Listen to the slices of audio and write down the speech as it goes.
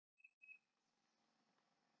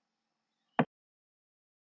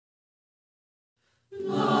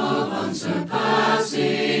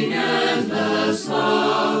unsurpassing, endless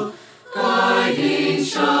love, guiding,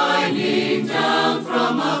 shining down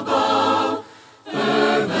from above,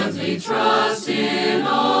 fervently trust in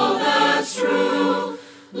all that's true.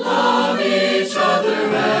 Love each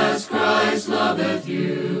other as Christ loveth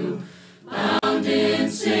you. Bound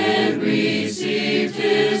in sin, received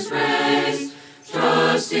his grace,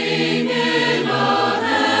 trusting in a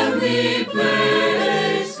heavenly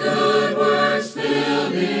place. Good works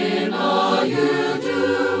filled in all you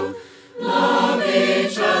do. Love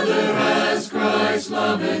each other as Christ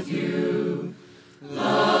loveth you.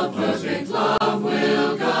 Love, perfect love,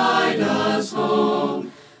 will guide us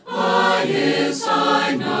home. By his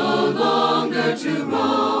side no longer to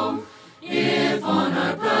roam. If on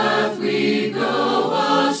our path we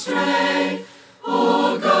go astray,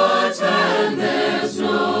 hold God's hand, there's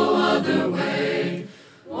no other way.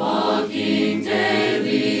 Walking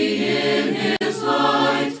daily in his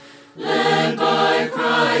light, led by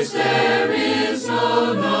Christ, there is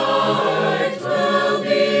no night. Dwell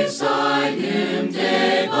beside him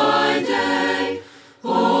day by day,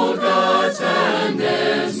 hold God's hand,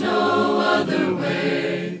 there's no other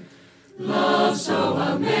way. Love so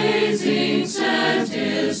amazing sent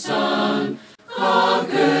his Son,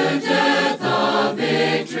 conquered death, a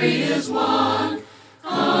victory is won.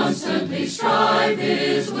 Constantly strive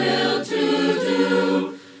his will to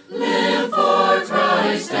do. Live for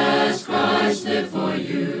Christ as Christ lived for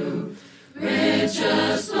you.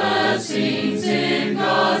 Richest blessings in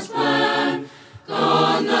God's plan.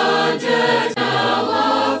 Gone the debt,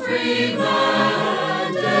 now a free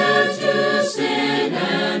man. Dead to sin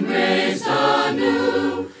and raised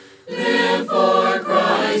anew. Live for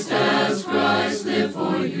Christ as Christ lived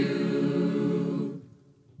for you.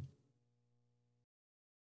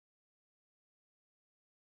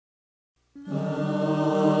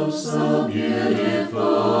 Love so beautiful,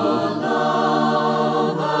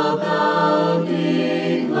 love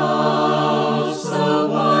abounding, love so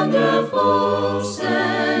wonderful,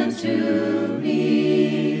 sent to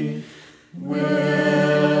me.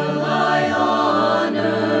 Will I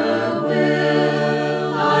honor,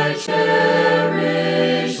 will I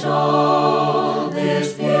cherish all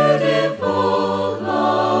this beautiful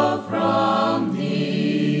love from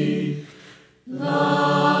thee.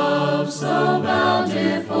 Love so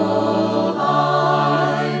bountiful,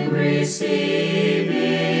 I'm receiving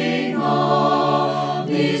all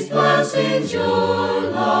these blessings your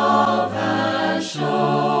love has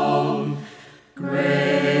shown.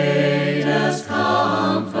 Greatest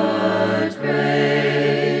comfort,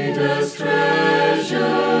 greatest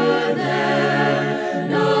treasure there,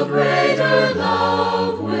 no greater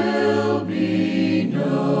love will be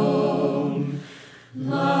known.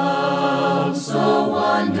 Love so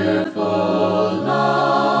wonderful,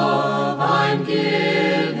 love I'm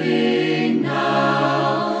giving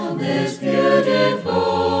now, this beautiful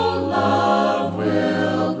love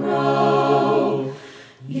will grow.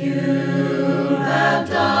 You have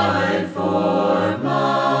died for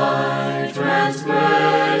my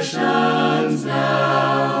transgressions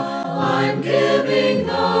now, I'm giving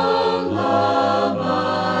the love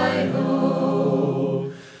I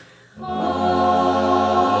owe. Amen.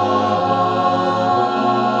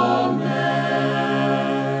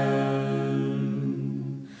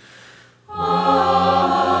 Amen.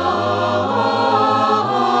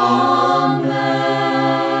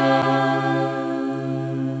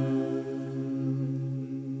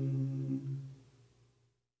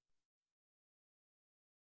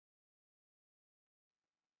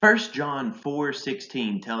 1 John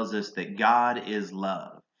 4:16 tells us that God is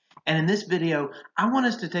love. And in this video, I want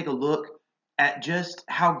us to take a look at just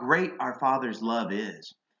how great our Father's love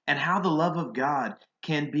is and how the love of God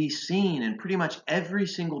can be seen in pretty much every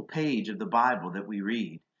single page of the Bible that we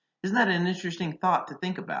read. Isn't that an interesting thought to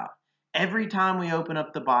think about? Every time we open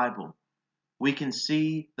up the Bible, we can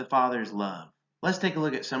see the Father's love. Let's take a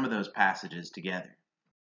look at some of those passages together.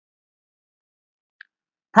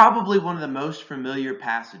 Probably one of the most familiar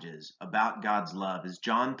passages about God's love is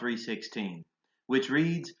John 3:16, which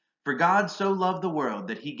reads, "For God so loved the world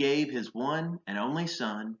that he gave his one and only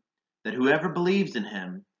Son, that whoever believes in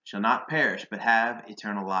him shall not perish but have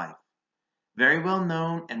eternal life." Very well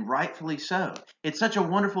known and rightfully so. It's such a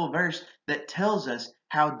wonderful verse that tells us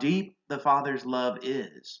how deep the Father's love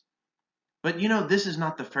is. But you know, this is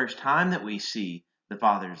not the first time that we see the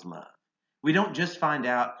Father's love. We don't just find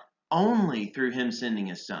out only through him sending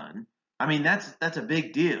his Son. I mean, that's a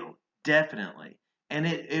big deal, definitely. And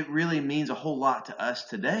it really means a whole lot to us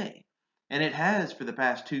today. And it has for the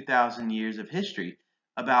past 2,000 years of history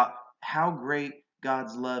about how great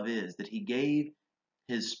God's love is, that he gave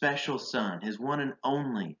his special son, his one and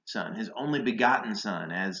only son, his only begotten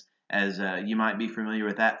son, as you might be familiar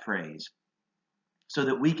with that phrase, so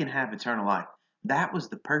that we can have eternal life. That was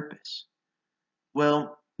the purpose.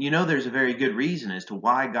 Well, there's a very good reason as to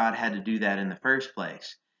why God had to do that in the first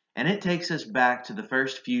place. And it takes us back to the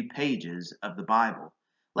first few pages of the Bible.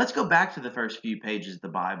 Let's go back to the first few pages of the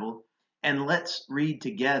Bible and let's read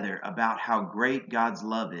together about how great God's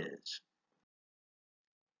love is.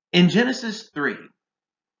 In Genesis 3,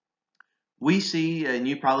 we see, and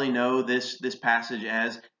you probably know this passage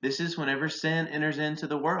as, this is whenever sin enters into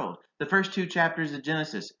the world. The first two chapters of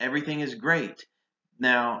Genesis, everything is great.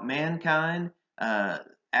 Now, mankind,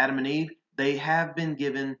 Adam and Eve, they have been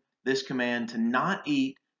given this command to not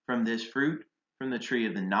eat from this fruit from the tree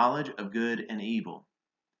of the knowledge of good and evil.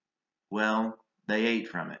 Well, they ate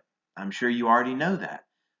from it. I'm sure you already know that.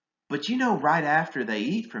 But right after they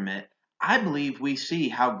eat from it, I believe we see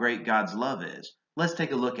how great God's love is. Let's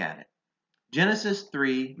take a look at it. Genesis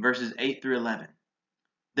 3, verses 8 through 11.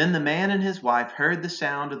 Then the man and his wife heard the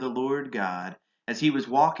sound of the Lord God as he was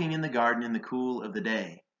walking in the garden in the cool of the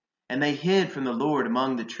day. And they hid from the Lord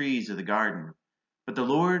among the trees of the garden. But the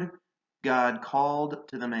Lord God called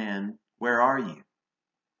to the man, "Where are you?"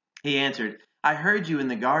 He answered, "I heard you in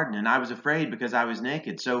the garden, and I was afraid because I was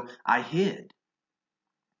naked, so I hid."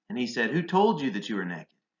 And he said, "Who told you that you were naked?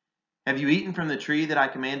 Have you eaten from the tree that I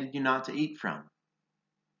commanded you not to eat from?"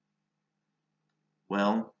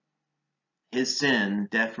 Well, his sin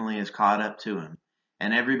definitely is caught up to him,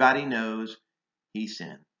 and everybody knows he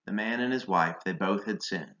sinned. The man and his wife, they both had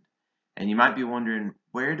sinned. And you might be wondering,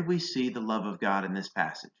 where do we see the love of God in this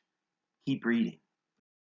passage? Keep reading.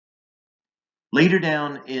 Later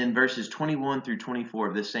down in verses 21 through 24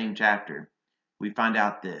 of this same chapter, we find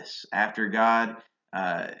out this. After God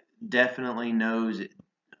definitely knows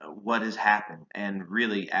what has happened, and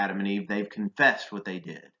really Adam and Eve, they've confessed what they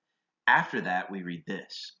did. After that, we read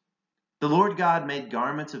this. The Lord God made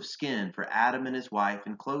garments of skin for Adam and his wife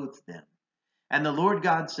and clothed them. And the Lord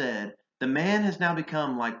God said, "The man has now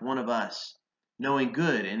become like one of us, knowing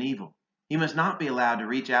good and evil. He must not be allowed to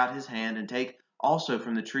reach out his hand and take also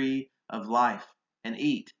from the tree of life and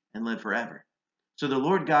eat and live forever." So the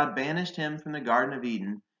Lord God banished him from the Garden of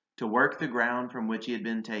Eden to work the ground from which he had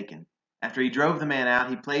been taken. After he drove the man out,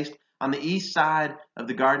 he placed on the east side of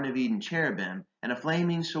the Garden of Eden cherubim and a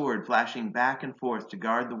flaming sword flashing back and forth to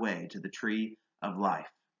guard the way to the tree of life.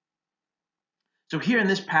 So here in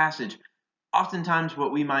this passage, oftentimes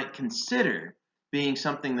what we might consider being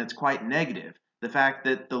something that's quite negative, the fact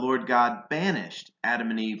that the Lord God banished Adam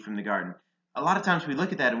and Eve from the garden. A lot of times we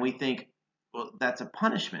look at that and we think, well, that's a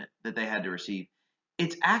punishment that they had to receive.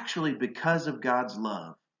 It's actually because of God's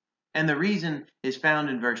love. And the reason is found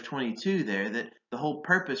in verse 22 there, that the whole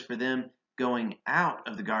purpose for them going out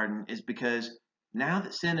of the garden is because now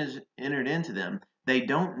that sin has entered into them, they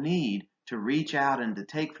don't need to reach out and to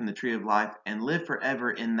take from the tree of life and live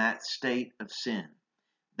forever in that state of sin.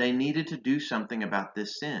 They needed to do something about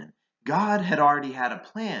this sin. God had already had a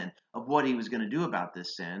plan of what he was going to do about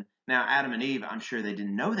this sin. Now, Adam and Eve, I'm sure they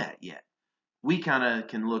didn't know that yet. We kind of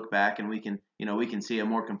can look back and we can see a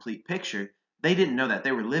more complete picture. They didn't know that.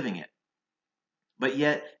 They were living it. But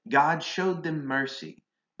yet, God showed them mercy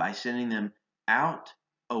by sending them out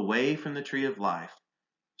away from the tree of life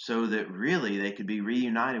so that really they could be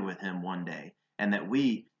reunited with him one day and that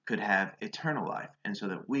we could have eternal life and so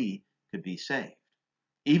that we could be saved.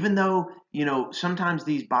 Even though, sometimes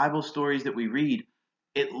these Bible stories that we read,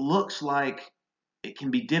 it looks like it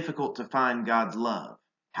can be difficult to find God's love.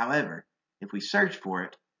 However, if we search for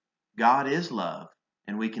it, God is love,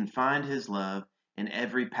 and we can find his love in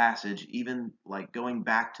every passage, even like going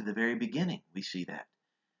back to the very beginning, we see that.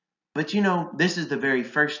 But this is the very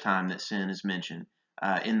first time that sin is mentioned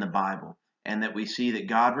in the Bible, and that we see that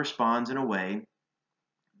God responds in a way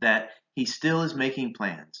that he still is making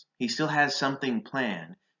plans. He still has something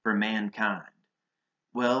planned for mankind.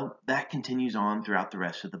 Well, that continues on throughout the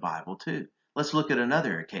rest of the Bible too. Let's look at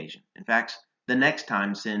another occasion. In fact, the next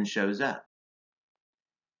time sin shows up.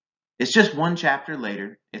 It's just one chapter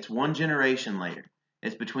later. It's one generation later.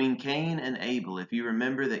 It's between Cain and Abel. If you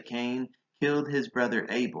remember that Cain killed his brother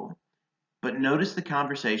Abel. But notice the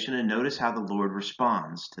conversation and notice how the Lord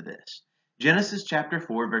responds to this. Genesis chapter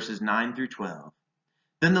 4, verses 9 through 12.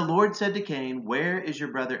 Then the Lord said to Cain, "Where is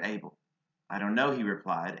your brother Abel?" "I don't know," he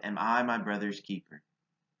replied. "Am I my brother's keeper?"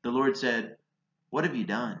 The Lord said, "What have you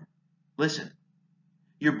done? Listen,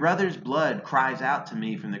 your brother's blood cries out to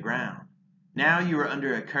me from the ground. Now you are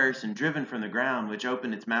under a curse and driven from the ground, which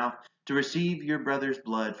opened its mouth to receive your brother's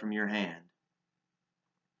blood from your hand.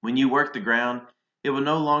 When you work the ground, it will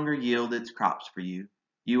no longer yield its crops for you.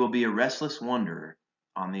 You will be a restless wanderer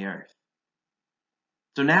on the earth.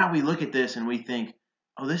 So now we look at this and we think,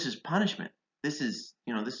 oh, this is punishment. This is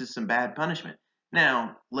some bad punishment.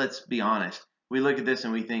 Now, let's be honest. We look at this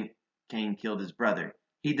and we think Cain killed his brother.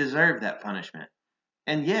 He deserved that punishment.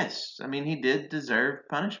 And yes, I mean, he did deserve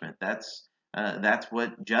punishment. That's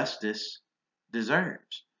what justice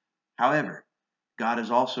deserves. However, God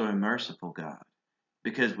is also a merciful God,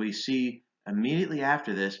 because we see immediately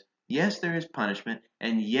after this, yes, there is punishment,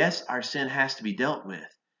 and yes, our sin has to be dealt with.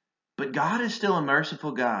 But God is still a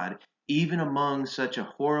merciful God, even among such a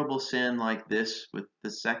horrible sin like this with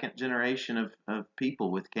the second generation of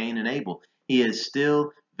people, with Cain and Abel. He is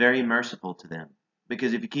still very merciful to them.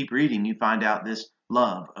 Because if you keep reading, you find out this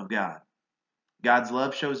love of God. God's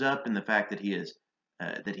love shows up in the fact that He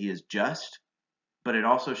is just, but it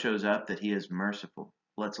also shows up that He is merciful.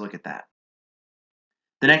 Let's look at that.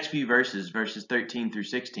 The next few verses, verses 13 through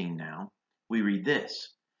 16 now, we read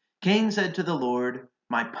this. Cain said to the Lord,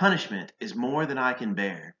 "My punishment is more than I can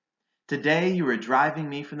bear. Today you are driving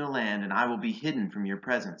me from the land, and I will be hidden from your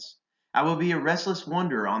presence. I will be a restless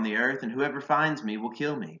wanderer on the earth, and whoever finds me will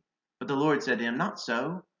kill me." But the Lord said to him, "Not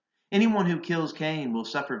so. Anyone who kills Cain will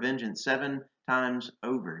suffer vengeance 7 times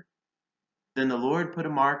over." Then the Lord put a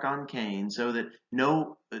mark on Cain so that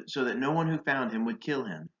no one who found him would kill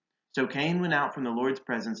him. So Cain went out from the Lord's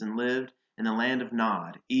presence and lived in the land of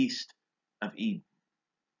Nod, east of Eden.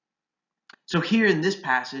 So here in this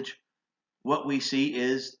passage, what we see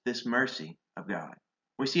is this mercy of God.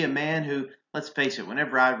 We see a man who, let's face it,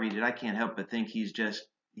 whenever I read it, I can't help but think he's just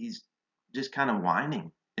kind of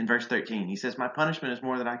whining. In verse 13, he says, "My punishment is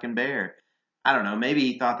more than I can bear." I don't know, maybe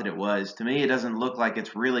he thought that it was. To me, it doesn't look like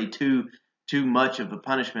it's really too much of a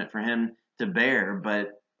punishment for him to bear, but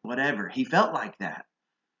whatever. He felt like that.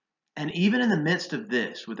 And even in the midst of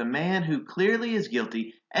this, with a man who clearly is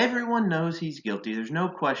guilty, everyone knows he's guilty. There's no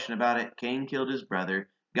question about it. Cain killed his brother.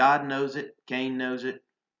 God knows it. Cain knows it.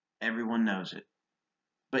 Everyone knows it.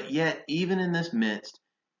 But yet, even in this midst,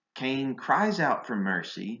 Cain cries out for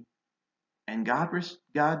mercy, and God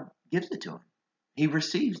gives it to him. He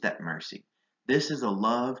receives that mercy. This is a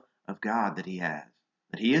love of God that He has.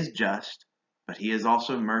 That He is just, but He is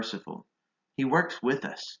also merciful. He works with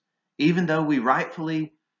us. Even though we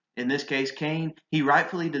rightfully, in this case Cain, he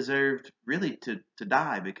rightfully deserved really to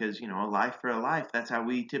die, because, a life for a life. That's how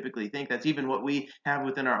we typically think. That's even what we have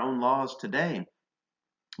within our own laws today.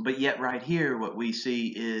 But yet right here, what we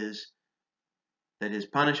see is that his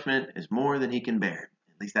punishment is more than he can bear.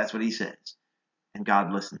 At least that's what he says. And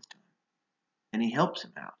God listens to him. And He helps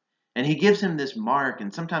him out. And He gives him this mark.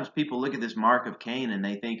 And sometimes people look at this mark of Cain and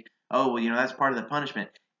they think, oh, well, that's part of the punishment.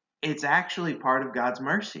 It's actually part of God's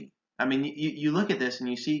mercy. I mean, you look at this and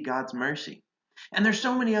you see God's mercy. And there's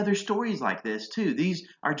so many other stories like this too. These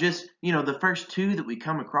are just, the first 2 that we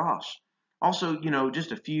come across. Also,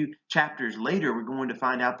 just a few chapters later, we're going to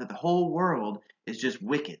find out that the whole world is just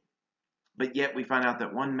wicked. But yet we find out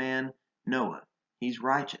that one man, Noah, he's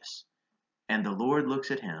righteous. And the Lord looks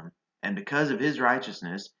at him, and because of his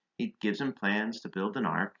righteousness, He gives him plans to build an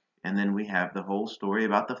ark. And then we have the whole story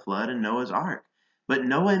about the flood and Noah's ark. But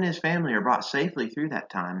Noah and his family are brought safely through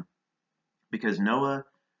that time because Noah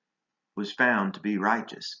was found to be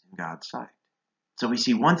righteous in God's sight. So we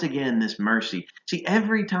see once again this mercy. See,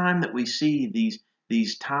 every time that we see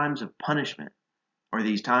these times of punishment or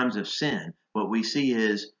these times of sin, what we see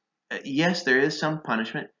is, yes, there is some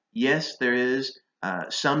punishment. Yes, there is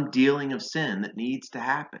some dealing of sin that needs to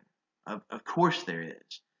happen. Of course there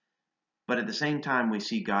is. But at the same time, we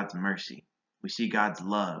see God's mercy. We see God's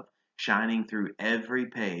love shining through every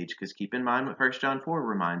page. Because keep in mind what 1 John 4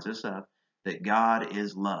 reminds us of, that God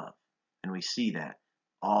is love. And we see that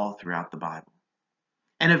all throughout the Bible.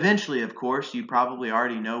 And eventually, of course, you probably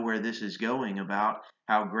already know where this is going about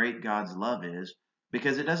how great God's love is.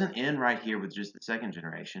 Because it doesn't end right here with just the second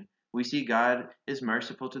generation. We see God is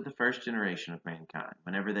merciful to the first generation of mankind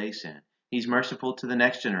whenever they sin. He's merciful to the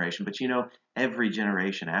next generation. But every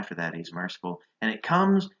generation after that, He's merciful. And it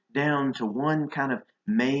comes down to one kind of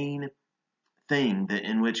main thing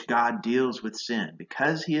in which God deals with sin.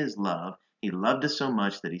 Because He is love, He loved us so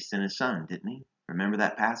much that He sent His Son, didn't He? Remember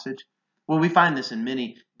that passage? Well, we find this in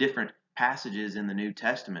many different passages in the New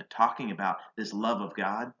Testament talking about this love of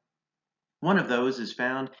God. One of those is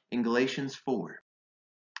found in Galatians 4.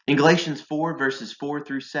 In Galatians 4, verses 4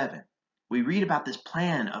 through 7, we read about this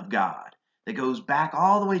plan of God that goes back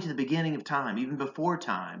all the way to the beginning of time, even before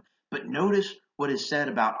time. But notice what is said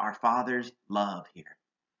about our Father's love here.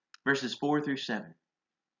 Verses 4 through 7.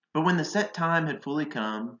 But when the set time had fully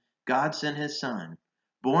come, God sent His Son,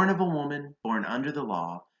 born of a woman, born under the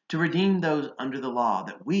law, to redeem those under the law,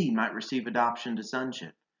 that we might receive adoption to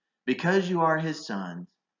sonship. Because you are his sons,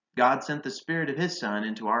 God sent the Spirit of his Son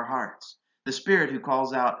into our hearts, the Spirit who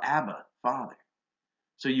calls out, Abba, Father.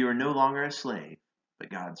 So you are no longer a slave, but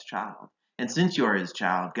God's child. And since you are his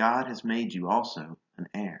child, God has made you also an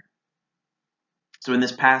heir. So in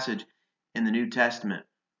this passage in the New Testament,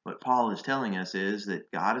 what Paul is telling us is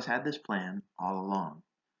that God has had this plan all along.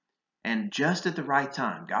 And just at the right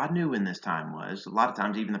time, God knew when this time was. A lot of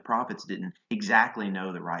times, even the prophets didn't exactly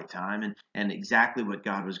know the right time and exactly what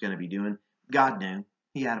God was going to be doing. God knew.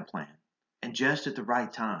 He had a plan. And just at the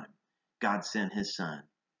right time, God sent his Son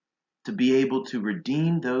to be able to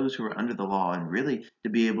redeem those who are under the law and really to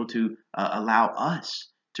be able to allow us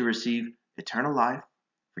to receive eternal life,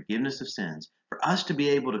 forgiveness of sins, for us to be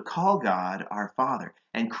able to call God our Father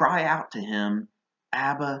and cry out to him,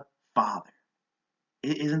 Abba, Father.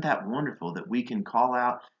 Isn't that wonderful that we can call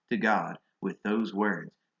out to God with those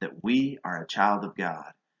words, that we are a child of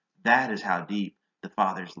God? That is how deep the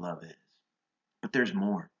Father's love is. But there's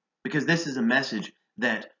more, because this is a message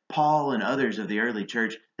that Paul and others of the early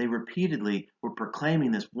church, they repeatedly were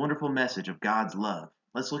proclaiming this wonderful message of God's love.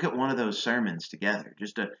 Let's look at one of those sermons together,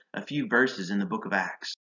 just a few verses in the book of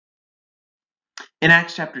Acts. In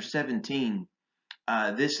Acts chapter 17,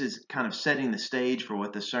 this is kind of setting the stage for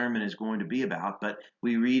what the sermon is going to be about, but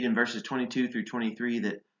we read in verses 22 through 23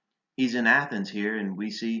 that he's in Athens here, and we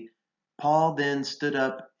see Paul then stood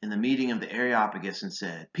up in the meeting of the Areopagus and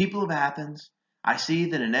said, People of Athens, I see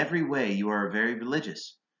that in every way you are very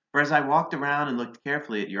religious. For as I walked around and looked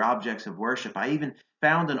carefully at your objects of worship, I even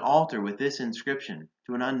found an altar with this inscription,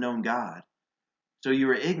 to an unknown God. So you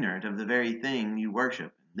are ignorant of the very thing you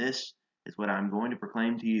worship. This is what I'm going to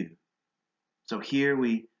proclaim to you. So here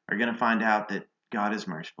we are going to find out that God is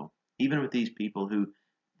merciful, even with these people who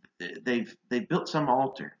they've built some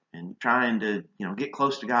altar and trying to get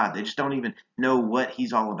close to God. They just don't even know what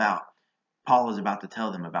he's all about. Paul is about to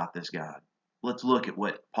tell them about this God. Let's look at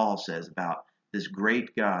what Paul says about this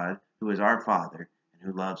great God who is our Father and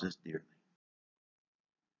who loves us dearly.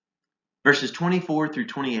 Verses 24 through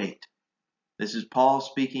 28. This is Paul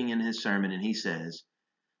speaking in his sermon, and he says,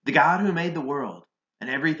 The God who made the world and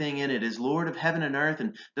everything in it is Lord of heaven and earth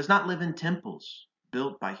and does not live in temples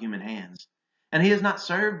built by human hands. And he is not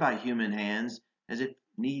served by human hands as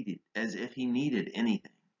if he needed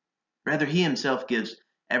anything. Rather, he himself gives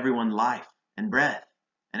everyone life and breath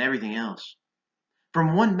and everything else.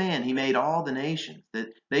 From one man he made all the nations, that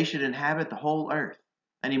they should inhabit the whole earth.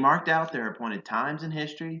 And he marked out their appointed times in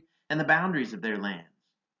history and the boundaries of their lands.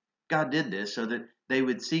 God did this so that they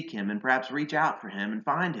would seek him and perhaps reach out for him and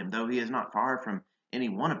find him, though he is not far from any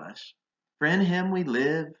one of us. For in him we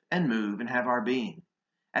live and move and have our being.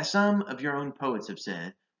 As some of your own poets have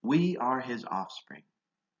said, we are his offspring.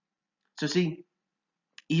 So see,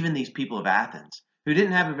 even these people of Athens, who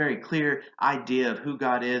didn't have a very clear idea of who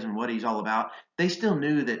God is and what he's all about, they still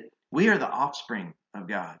knew that we are the offspring of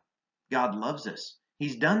God. God loves us.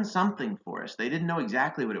 He's done something for us. They didn't know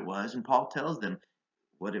exactly what it was, and Paul tells them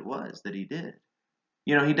what it was that he did.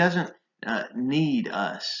 He doesn't need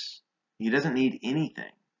us. He doesn't need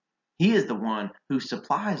anything. He is the one who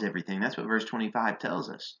supplies everything. That's what verse 25 tells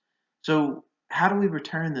us. So how do we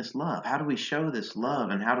return this love? How do we show this love,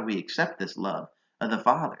 and how do we accept this love of the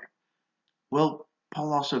Father? Well,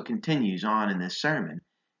 Paul also continues on in this sermon,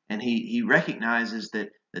 and he recognizes that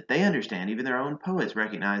they understand, even their own poets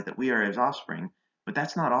recognize that we are his offspring, but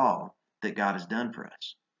that's not all that God has done for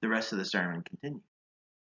us. The rest of the sermon continues.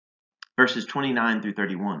 Verses 29 through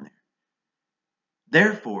 31 there.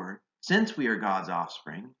 Therefore, since we are God's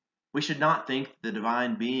offspring, we should not think the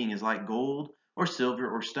divine being is like gold or silver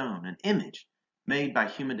or stone, an image made by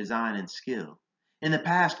human design and skill. In the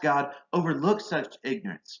past, God overlooked such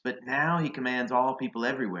ignorance, but now he commands all people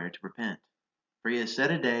everywhere to repent. For he has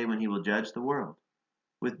set a day when he will judge the world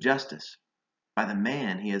with justice by the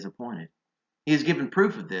man he has appointed. He has given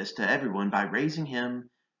proof of this to everyone by raising him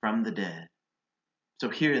from the dead. So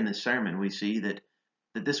here in this sermon, we see that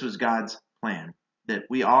this was God's plan, that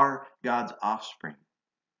we are God's offspring.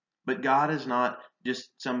 But God is not just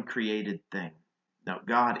some created thing. No,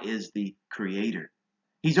 God is the creator.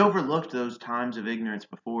 He's overlooked those times of ignorance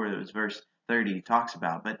before. That was verse 30 talks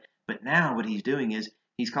about. But now what he's doing is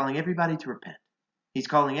he's calling everybody to repent. He's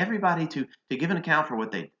calling everybody to give an account for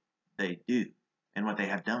what they do and what they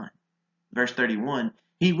have done. Verse 31,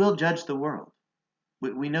 he will judge the world.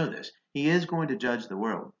 We know this. He is going to judge the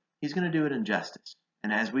world. He's going to do it in justice.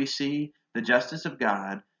 And as we see, the justice of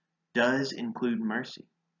God does include mercy.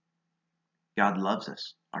 God loves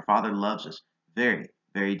us. Our Father loves us very,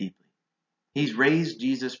 very deeply. He's raised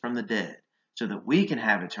Jesus from the dead so that we can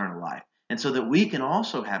have eternal life, and so that we can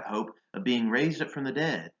also have hope of being raised up from the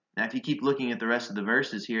dead Now, if you keep looking at the rest of the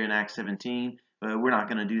verses here in Acts 17, we're not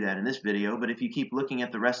going to do that in this video, but if you keep looking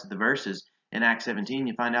at the rest of the verses in Acts 17,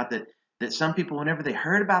 you find out that some people, whenever they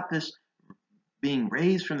heard about this being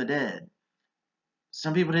raised from the dead,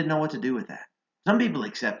 some people didn't know what to do with that. Some people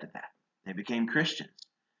accepted that. They became Christians.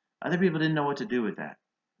 Other people didn't know what to do with that.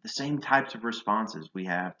 The same types of responses we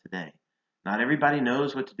have today. Not everybody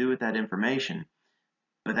knows what to do with that information,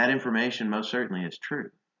 but that information most certainly is true.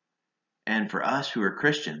 And for us who are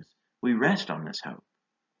Christians, we rest on this hope.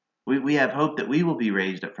 We have hope that we will be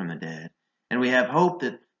raised up from the dead. And we have hope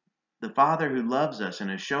that the Father who loves us and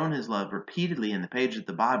has shown his love repeatedly in the pages of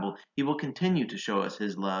the Bible, he will continue to show us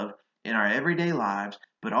his love in our everyday lives,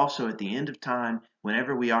 but also at the end of time,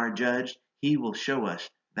 whenever we are judged, he will show us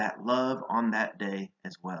that love on that day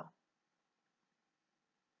as well.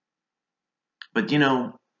 But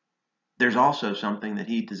there's also something that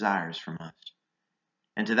he desires from us.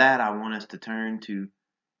 And to that, I want us to turn to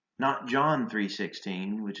not John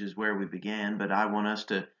 3:16, which is where we began, but I want us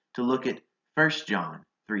to look at 1 John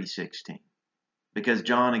 3:16. Because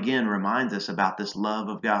John again reminds us about this love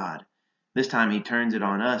of God. This time he turns it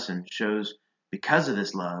on us and shows because of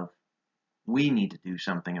this love, we need to do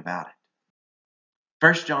something about it.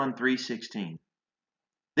 1 John 3:16.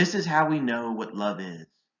 This is how we know what love is.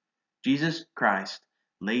 Jesus Christ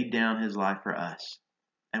laid down his life for us,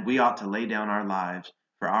 and we ought to lay down our lives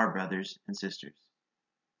for our brothers and sisters.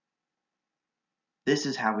 This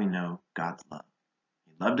is how we know God's love.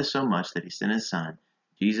 He loved us so much that he sent his Son,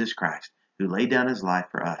 Jesus Christ, who laid down his life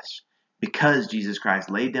for us. Because Jesus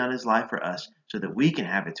Christ laid down his life for us so that we can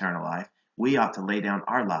have eternal life, we ought to lay down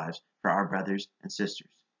our lives for our brothers and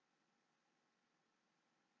sisters.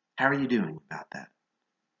 How are you doing about that?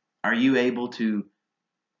 Are you able to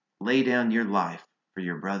lay down your life for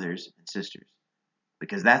your brothers and sisters?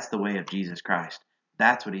 Because that's the way of Jesus Christ.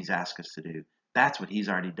 That's what he's asked us to do. That's what he's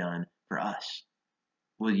already done for us.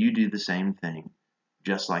 Will you do the same thing,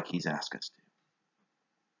 just like he's asked us to?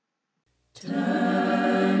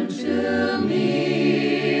 Turn to me.